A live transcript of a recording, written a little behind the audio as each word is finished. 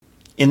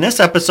In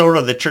this episode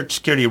of the Church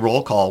Security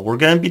Roll Call, we're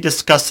going to be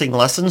discussing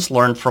lessons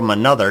learned from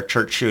another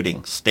church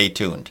shooting. Stay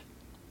tuned.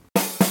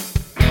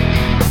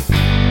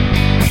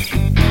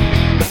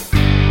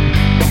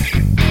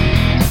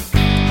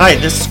 Hi,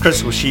 this is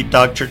Chris with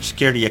Sheepdog Church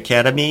Security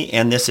Academy,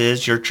 and this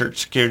is your Church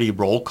Security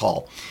Roll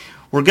Call.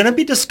 We're going to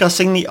be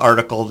discussing the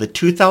article, The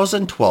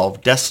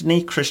 2012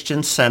 Destiny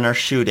Christian Center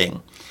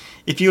Shooting.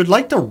 If you would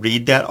like to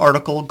read that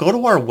article, go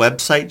to our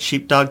website,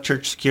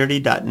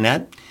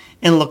 sheepdogchurchsecurity.net,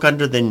 and look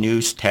under the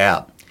News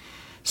tab.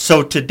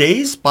 So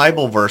today's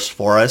Bible verse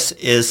for us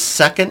is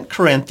 2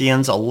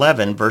 Corinthians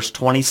 11, verse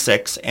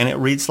 26, and it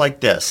reads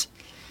like this.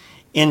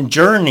 In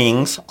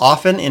journeyings,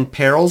 often in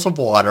perils of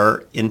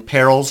water, in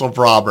perils of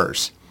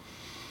robbers.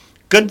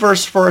 Good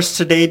verse for us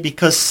today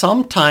because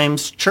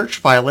sometimes church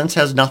violence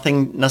has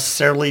nothing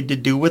necessarily to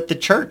do with the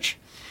church.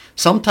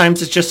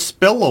 Sometimes it's just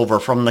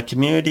spillover from the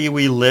community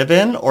we live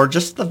in or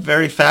just the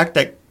very fact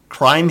that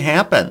crime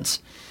happens.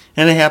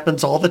 And it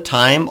happens all the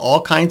time,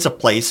 all kinds of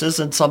places,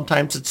 and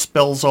sometimes it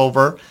spills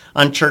over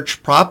on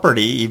church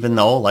property, even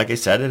though, like I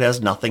said, it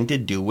has nothing to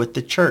do with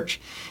the church.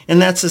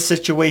 And that's the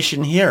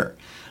situation here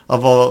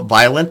of a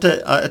violent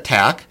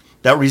attack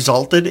that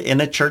resulted in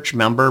a church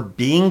member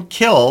being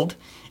killed,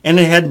 and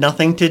it had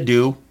nothing to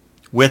do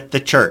with the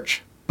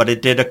church, but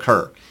it did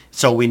occur.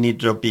 So we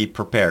need to be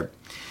prepared.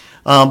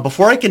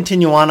 Before I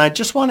continue on, I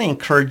just want to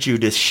encourage you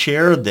to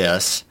share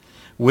this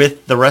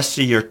with the rest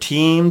of your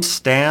team,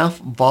 staff,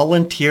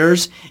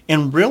 volunteers,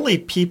 and really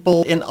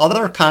people in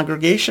other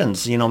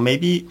congregations.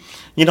 Maybe,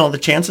 the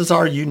chances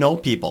are you know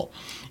people,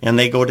 and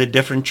they go to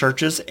different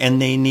churches,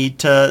 and they need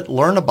to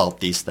learn about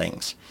these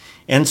things.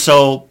 And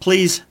so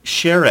please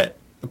share it.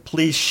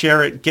 Please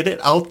share it. Get it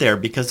out there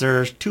because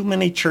there's too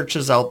many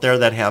churches out there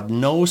that have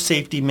no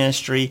safety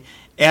ministry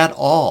at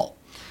all.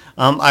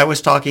 I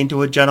was talking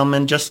to a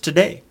gentleman just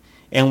today,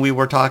 and we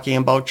were talking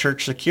about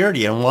church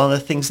security. And one of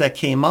the things that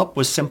came up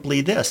was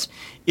simply this,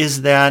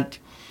 is that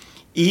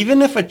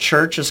even if a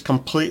church is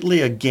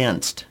completely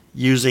against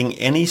using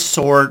any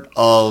sort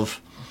of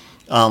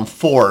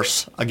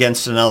force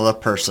against another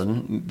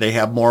person, they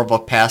have more of a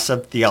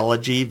passive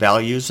theology,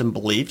 values, and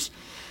beliefs,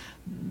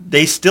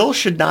 they still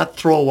should not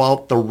throw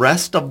out the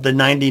rest of the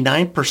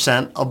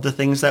 99% of the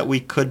things that we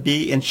could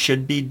be and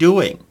should be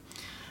doing.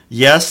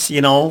 Yes,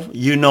 you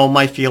know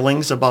my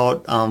feelings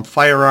about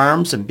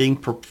firearms and being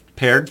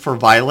prepared for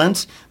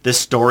violence. This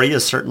story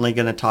is certainly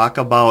going to talk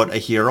about a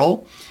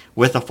hero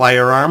with a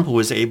firearm who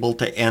was able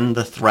to end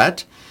the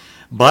threat.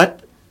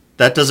 But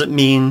that doesn't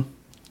mean,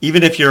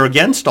 even if you're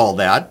against all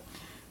that,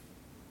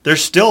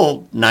 there's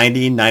still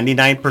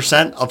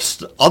 99%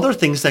 of other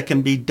things that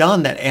can be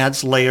done that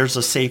adds layers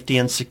of safety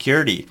and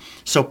security.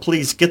 So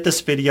please get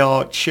this video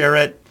out, share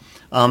it,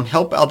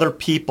 help other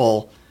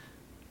people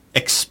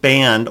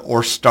expand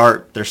or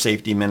start their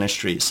safety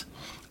ministries.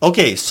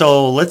 Okay,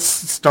 so let's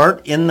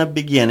start in the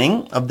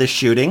beginning of the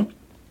shooting.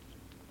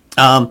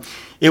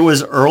 It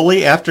was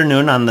early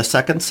afternoon on the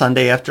second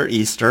Sunday after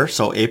Easter,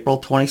 so April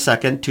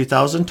 22nd,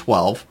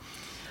 2012,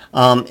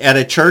 at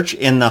a church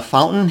in the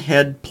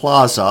Fountainhead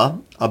Plaza,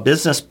 a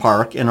business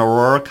park in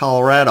Aurora,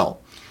 Colorado.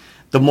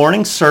 The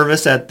morning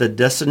service at the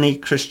Destiny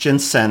Christian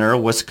Center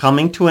was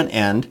coming to an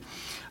end.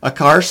 A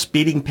car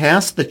speeding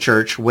past the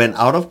church went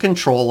out of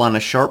control on a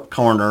sharp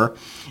corner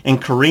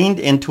and careened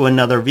into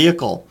another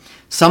vehicle.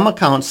 Some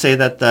accounts say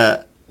that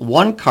the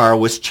one car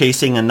was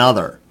chasing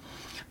another.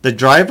 The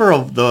driver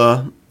of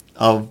the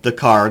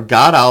car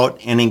got out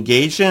and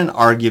engaged in an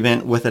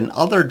argument with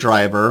another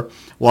driver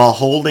while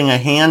holding a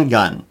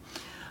handgun.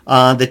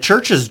 The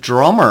church's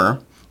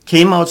drummer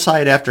came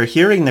outside after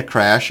hearing the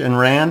crash and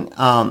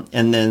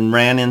then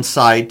ran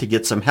inside to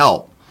get some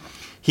help.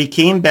 He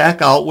came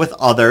back out with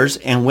others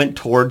and went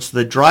towards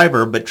the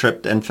driver but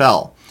tripped and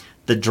fell.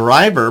 The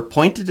driver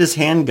pointed his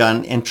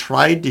handgun and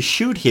tried to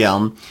shoot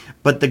him,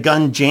 but the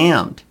gun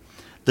jammed.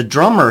 The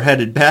drummer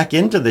headed back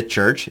into the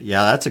church.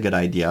 Yeah, that's a good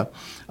idea.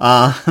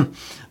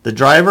 The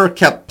driver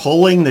kept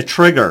pulling the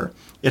trigger.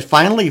 It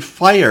finally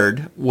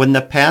fired when the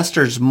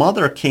pastor's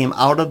mother came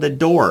out of the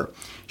door.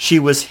 She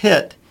was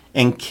hit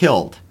and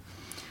killed.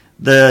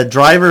 The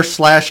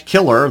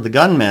driver/killer, the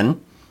gunman,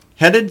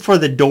 headed for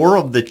the door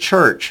of the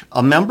church.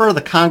 A member of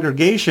the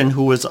congregation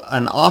who was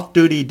an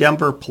off-duty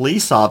Denver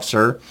police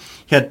officer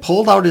had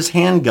pulled out his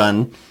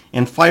handgun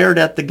and fired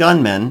at the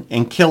gunman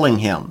and killing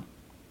him.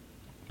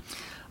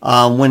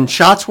 When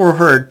shots were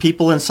heard,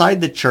 people inside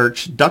the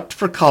church ducked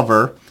for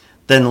cover,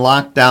 then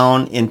locked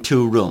down in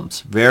 2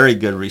 rooms. Very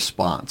good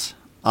response.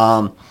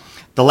 The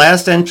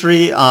last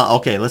entry,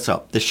 let's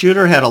go. The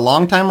shooter had a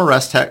long-time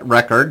arrest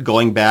record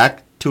going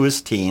back to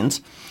his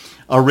teens.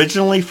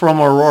 Originally from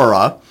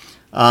Aurora,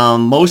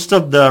 most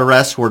of the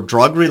arrests were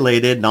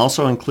drug-related and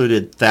also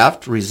included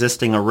theft,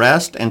 resisting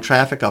arrest, and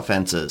traffic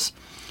offenses.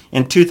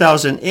 In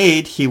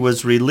 2008, he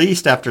was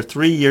released after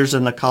 3 years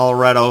in the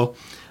Colorado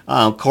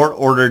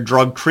court-ordered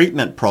drug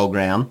treatment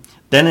program.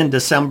 Then in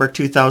December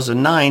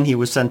 2009, he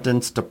was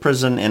sentenced to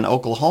prison in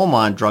Oklahoma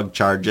on drug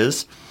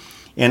charges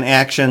and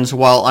actions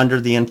while under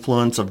the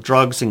influence of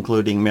drugs,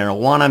 including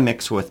marijuana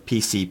mixed with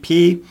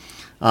PCP,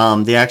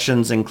 The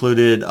actions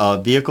included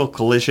a vehicle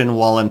collision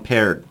while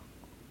impaired.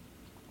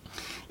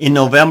 In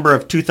November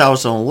of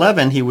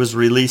 2011, he was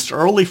released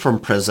early from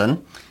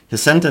prison.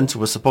 His sentence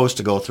was supposed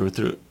to go through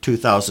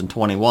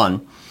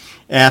 2021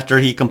 after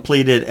he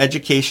completed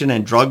education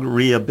and drug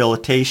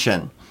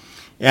rehabilitation.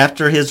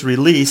 After his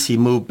release, he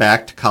moved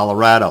back to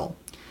Colorado.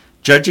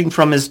 Judging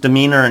from his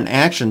demeanor and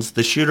actions,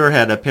 the shooter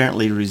had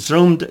apparently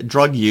resumed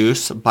drug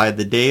use by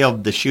the day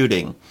of the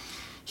shooting.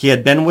 He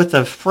had been with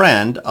a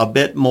friend a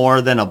bit more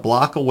than a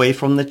block away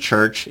from the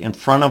church in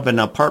front of an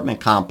apartment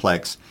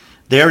complex.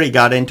 There he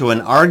got into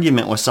an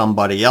argument with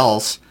somebody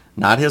else,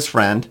 not his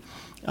friend.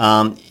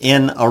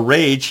 In a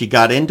rage, he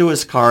got into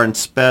his car and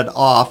sped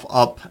off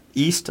up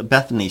East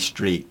Bethany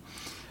Street.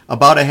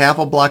 About a half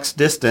a block's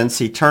distance,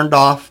 he turned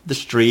off the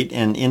street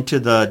and into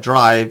the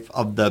drive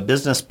of the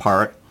business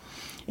park,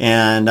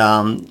 and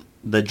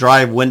the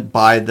drive went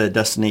by the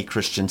Destiny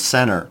Christian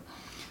Center.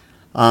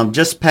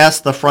 Just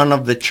past the front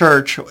of the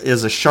church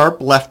is a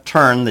sharp left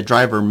turn. The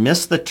driver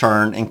missed the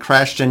turn and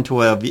crashed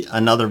into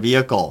another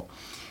vehicle.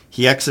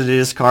 He exited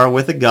his car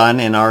with a gun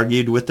and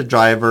argued with the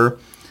driver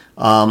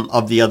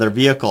of the other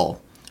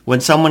vehicle.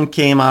 When someone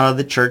came out of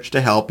the church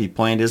to help, he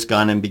pointed his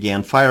gun and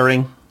began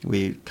firing.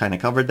 We kind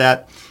of covered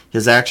that.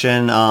 His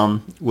action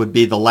would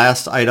be the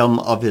last item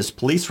of his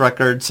police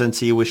record since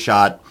he was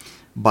shot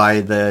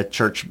by the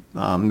church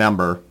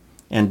member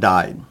and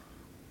died.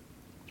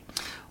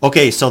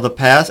 Okay, so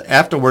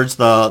afterwards,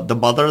 the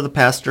mother of the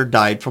pastor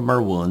died from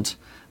her wounds.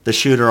 The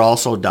shooter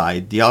also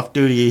died. The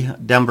off-duty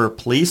Denver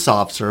police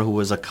officer, who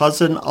was a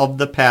cousin of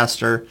the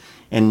pastor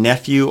and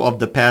nephew of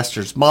the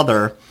pastor's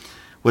mother,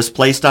 was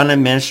placed on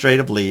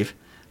administrative leave.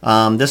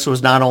 This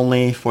was not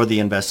only for the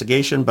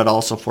investigation, but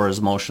also for his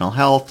emotional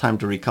health, time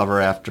to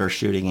recover after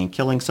shooting and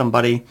killing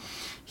somebody.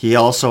 He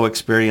also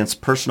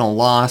experienced personal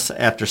loss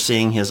after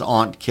seeing his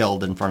aunt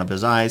killed in front of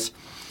his eyes.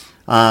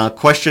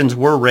 Questions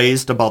were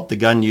raised about the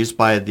gun used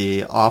by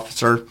the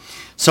officer.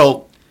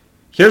 So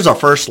here's our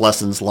first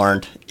lessons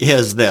learned,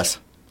 is this.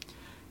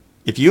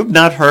 If you've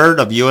not heard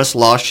of U.S.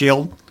 Law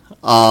Shield,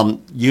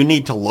 you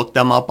need to look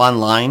them up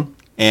online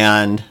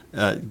and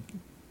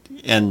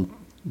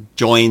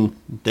join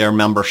their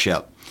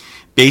membership.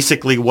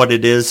 Basically what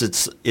it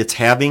is, it's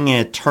having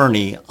an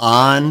attorney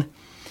on,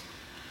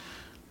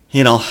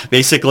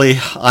 basically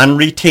on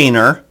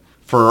retainer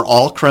for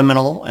all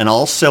criminal and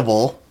all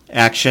civil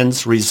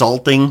actions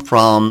resulting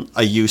from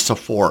a use of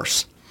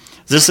force.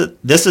 This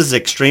is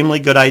extremely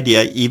good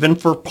idea, even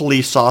for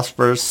police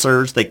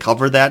officers. They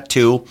cover that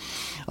too.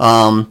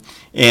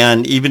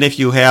 And even if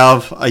you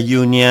have a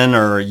union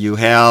or you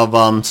have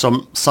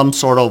some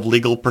sort of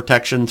legal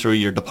protection through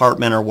your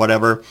department or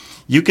whatever,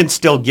 you can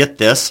still get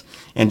this,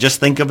 and just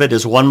think of it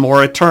as one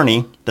more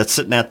attorney that's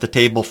sitting at the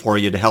table for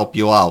you to help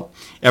you out.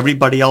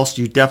 Everybody else,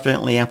 you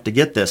definitely have to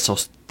get this. So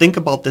think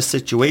about this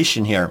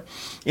situation here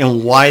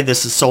and why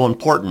this is so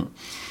important.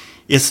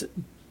 This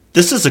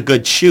is a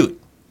good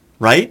shoot,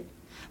 right?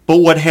 But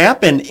what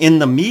happened in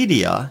the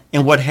media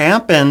and what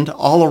happened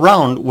all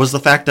around was the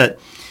fact that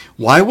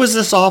why was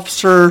this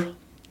officer,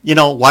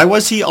 why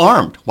was he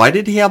armed? Why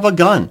did he have a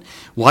gun?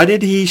 Why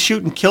did he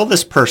shoot and kill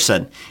this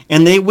person?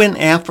 And they went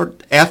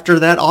after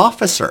that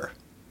officer.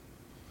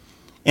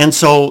 And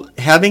so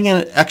having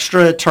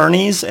extra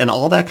attorneys and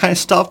all that kind of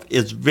stuff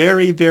is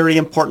very, very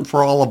important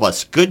for all of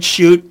us. Good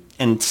shoot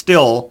and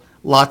still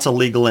lots of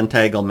legal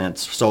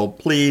entanglements. So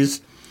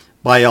please,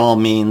 by all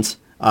means,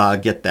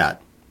 get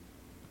that.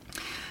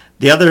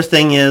 The other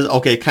thing is,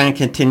 kind of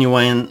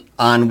continuing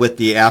on with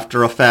the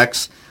after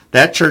effects,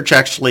 that church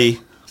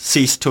actually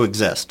ceased to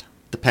exist.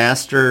 The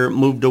pastor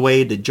moved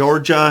away to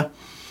Georgia,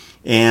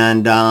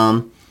 and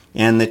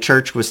the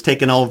church was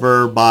taken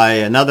over by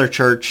another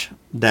church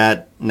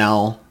that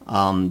now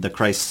the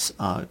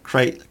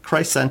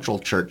Christ Central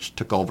Church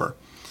took over.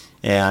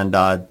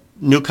 And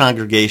new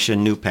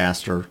congregation, new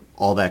pastor,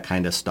 all that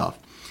kind of stuff.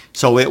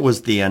 So it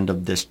was the end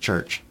of this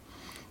church,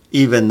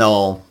 even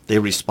though they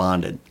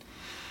responded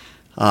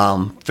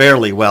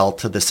fairly well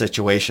to the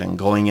situation,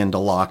 going into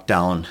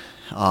lockdown.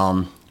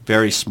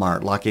 Very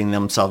smart, locking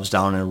themselves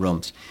down in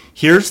rooms.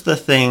 Here's the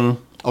thing.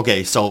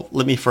 Okay, so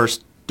let me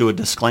first do a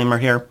disclaimer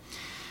here.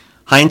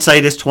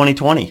 Hindsight is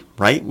 20/20,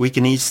 right? We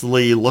can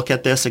easily look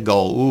at this and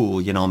go,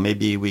 ooh,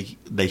 maybe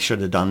they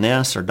should have done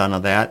this or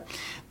done that.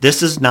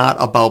 This is not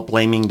about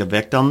blaming the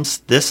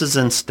victims. This is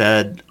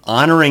instead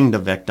honoring the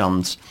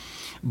victims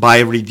by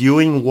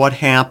reviewing what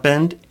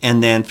happened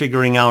and then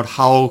figuring out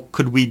how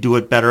could we do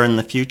it better in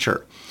the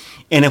future.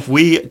 And if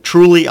we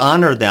truly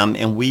honor them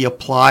and we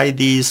apply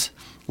these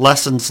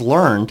lessons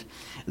learned,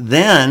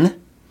 then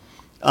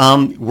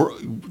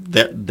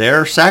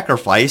their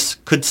sacrifice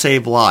could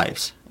save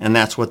lives. And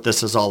that's what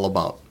this is all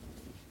about.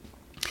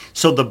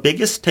 So the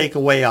biggest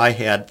takeaway I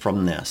had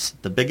from this,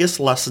 the biggest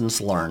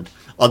lessons learned,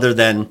 other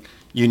than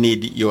you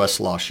need U.S.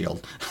 Law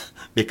Shield,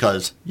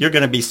 because you're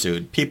going to be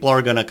sued. People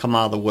are going to come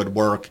out of the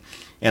woodwork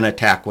and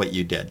attack what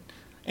you did.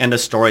 End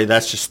of story.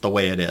 That's just the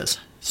way it is.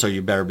 So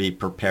you better be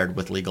prepared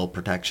with legal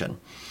protection.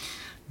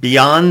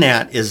 Beyond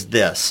that is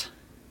this.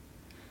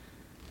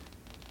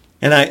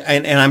 And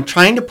I'm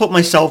trying to put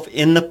myself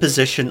in the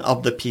position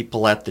of the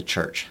people at the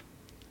church.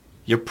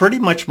 You're pretty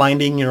much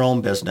minding your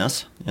own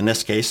business. In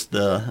this case,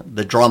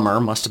 the drummer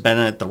must have been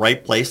at the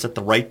right place at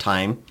the right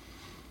time.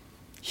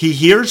 He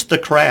hears the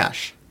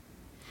crash.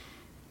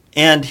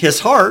 And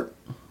his heart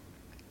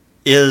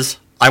is,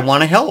 I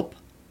want to help.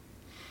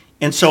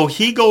 And so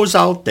he goes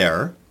out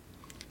there,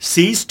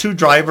 sees two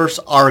drivers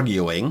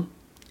arguing.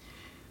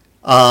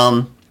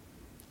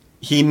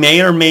 He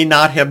may or may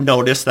not have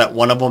noticed that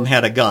one of them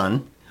had a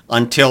gun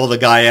until the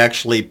guy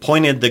actually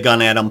pointed the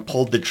gun at him,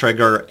 pulled the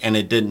trigger, and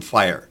it didn't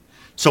fire.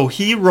 So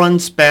he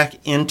runs back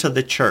into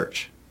the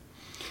church.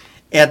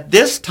 At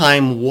this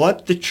time,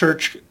 what the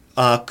church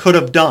could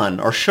have done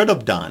or should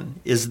have done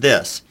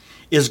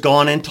is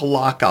gone into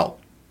lockout,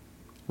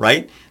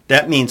 right?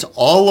 That means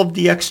all of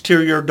the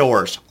exterior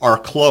doors are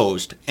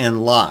closed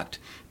and locked.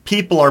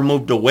 People are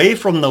moved away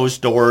from those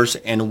doors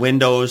and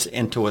windows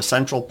into a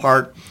central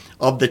part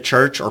of the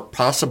church, or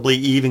possibly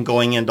even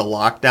going into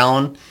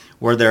lockdown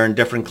where they're in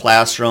different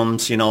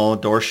classrooms,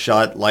 doors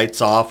shut,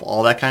 lights off,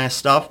 all that kind of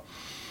stuff.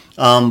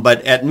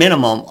 But at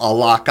minimum, a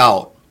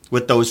lockout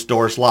with those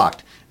doors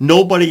locked.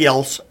 Nobody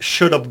else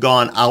should have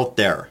gone out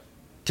there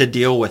to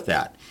deal with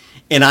that.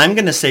 And I'm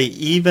going to say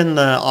even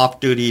the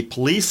off-duty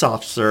police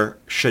officer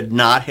should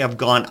not have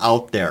gone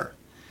out there.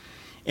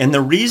 And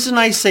the reason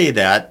I say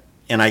that,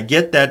 and I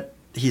get that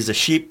he's a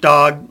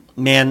sheepdog,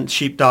 man,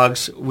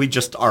 sheepdogs, we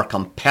just are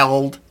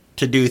compelled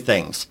to do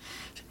things.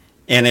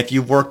 And if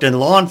you've worked in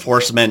law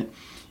enforcement,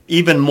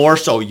 even more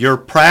so, you're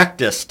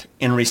practiced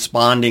in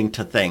responding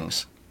to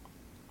things.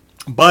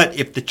 But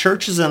if the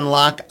church is in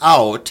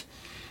lockout,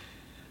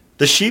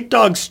 the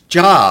sheepdog's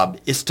job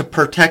is to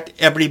protect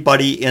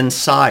everybody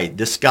inside.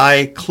 This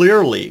guy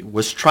clearly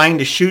was trying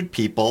to shoot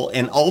people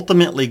and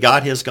ultimately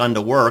got his gun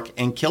to work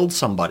and killed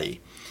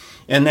somebody.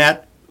 And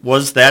that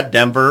was that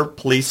Denver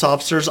police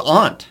officer's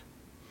aunt.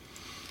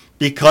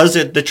 Because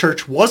the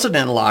church wasn't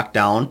in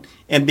lockdown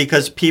and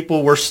because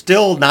people were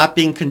still not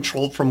being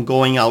controlled from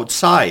going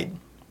outside.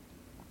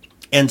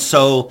 And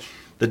so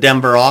the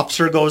Denver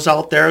officer goes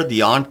out there,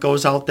 the aunt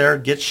goes out there,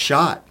 gets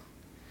shot.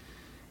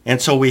 And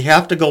so we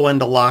have to go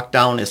into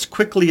lockdown as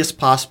quickly as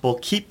possible,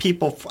 keep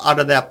people out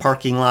of that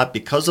parking lot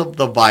because of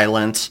the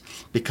violence,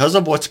 because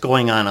of what's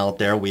going on out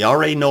there. We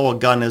already know a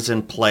gun is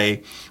in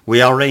play.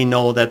 We already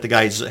know that the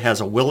guy has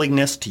a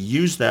willingness to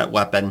use that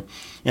weapon.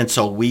 And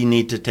so we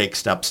need to take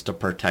steps to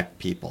protect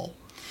people.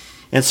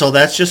 And so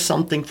that's just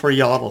something for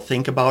y'all to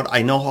think about.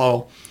 I know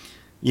how,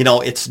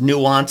 it's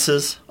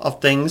nuances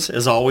of things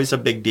is always a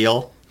big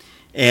deal.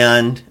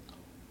 And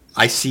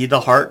I see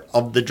the heart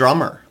of the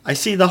drummer. I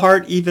see the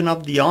heart even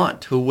of the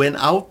aunt who went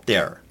out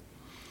there,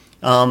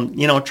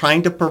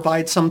 trying to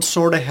provide some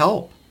sort of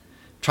help,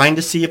 trying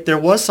to see if there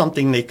was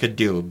something they could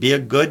do, be a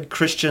good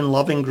Christian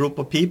loving group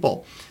of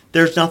people.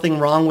 There's nothing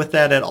wrong with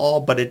that at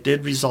all, but it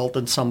did result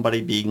in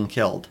somebody being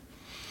killed.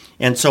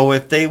 And so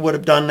if they would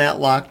have done that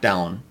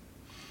lockdown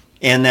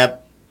and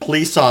that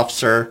police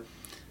officer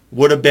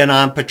would have been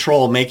on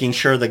patrol making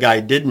sure the guy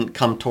didn't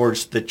come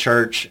towards the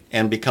church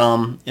and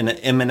become an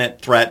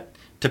imminent threat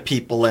to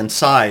people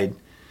inside,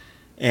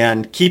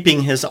 and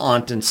keeping his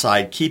aunt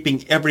inside,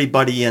 keeping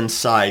everybody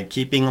inside,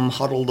 keeping them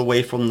huddled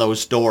away from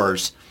those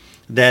doors,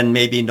 then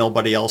maybe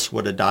nobody else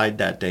would have died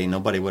that day.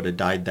 Nobody would have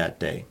died that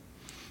day.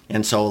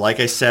 And so, like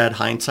I said,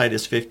 hindsight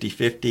is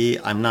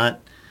 50-50.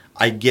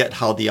 I get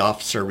how the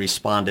officer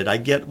responded. I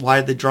get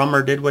why the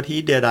drummer did what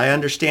he did. I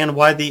understand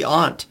why the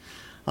aunt,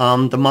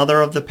 the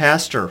mother of the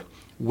pastor,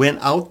 went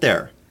out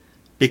there,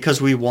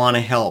 because we want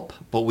to help.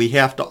 But we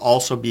have to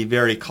also be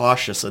very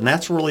cautious. And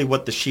that's really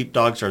what the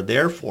sheepdogs are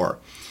there for.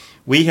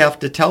 We have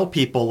to tell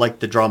people like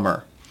the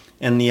drummer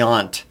and the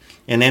aunt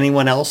and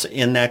anyone else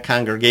in that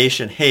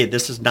congregation, hey,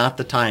 this is not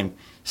the time.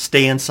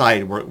 Stay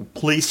inside.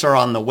 Police are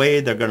on the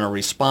way. They're going to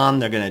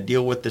respond. They're going to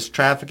deal with this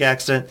traffic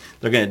accident.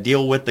 They're going to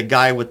deal with the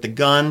guy with the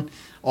gun.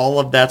 All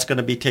of that's going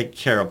to be taken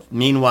care of.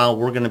 Meanwhile,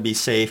 we're going to be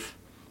safe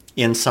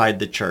inside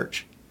the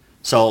church.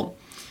 So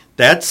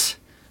that's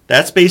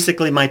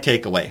basically my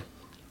takeaway.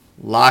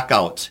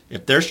 Lockouts.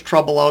 If there's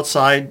trouble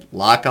outside,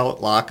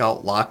 lockout,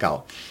 lockout,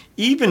 lockout.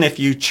 Even if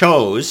you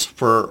chose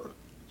for,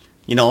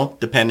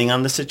 depending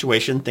on the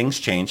situation, things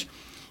change.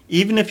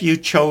 Even if you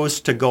chose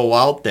to go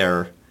out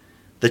there,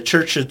 the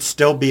church should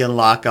still be in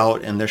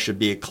lockout, and there should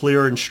be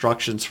clear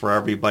instructions for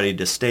everybody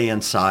to stay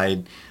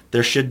inside.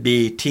 There should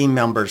be team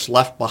members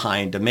left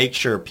behind to make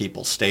sure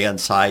people stay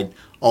inside.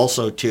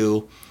 Also,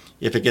 too,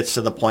 if it gets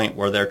to the point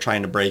where they're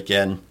trying to break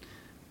in,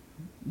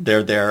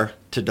 they're there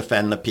to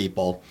defend the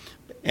people.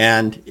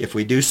 And if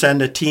we do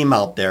send a team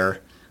out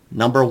there,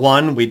 number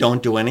one, we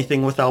don't do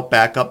anything without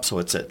backup, so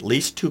it's at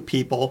least 2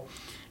 people,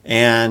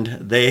 and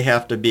they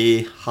have to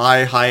be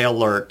high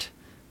alert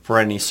for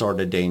any sort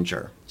of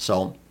danger.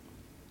 So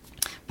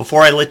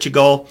before I let you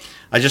go,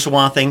 I just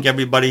want to thank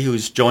everybody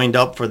who's joined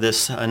up for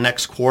this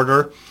next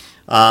quarter.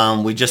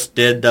 We just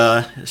did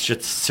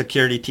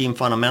security team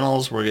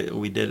fundamentals.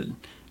 We did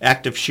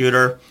active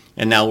shooter,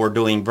 and now we're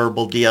doing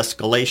verbal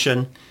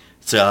de-escalation.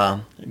 It's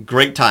a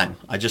great time.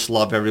 I just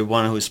love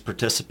everyone who's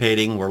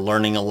participating. We're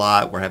learning a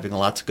lot. We're having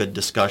lots of good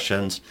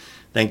discussions.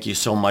 Thank you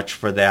so much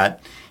for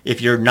that.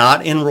 If you're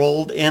not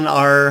enrolled in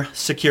our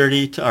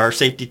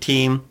safety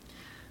team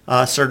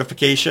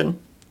certification,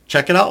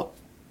 check it out.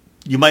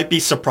 You might be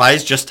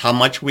surprised just how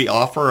much we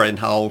offer and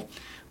how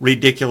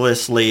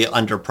ridiculously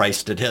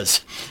underpriced it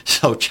is.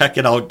 So check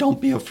it out. Don't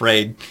be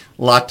afraid.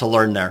 A lot to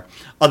learn there.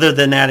 Other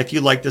than that, if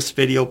you like this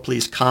video,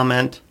 please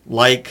comment,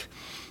 like,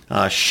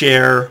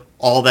 share,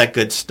 all that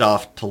good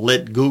stuff to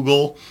let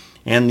Google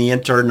and the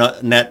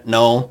internet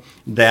know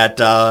that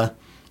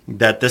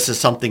that this is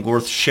something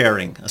worth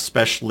sharing,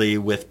 especially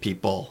with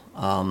people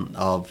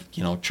of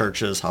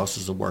churches,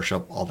 houses of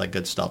worship, all that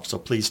good stuff. So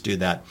please do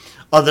that.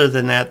 Other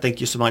than that,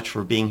 thank you so much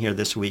for being here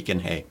this week,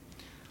 and hey,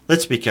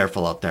 let's be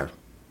careful out there.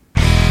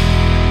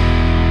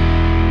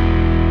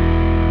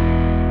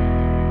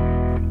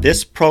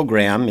 This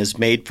program is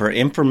made for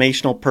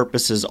informational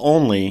purposes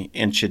only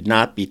and should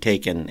not be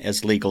taken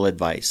as legal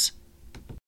advice.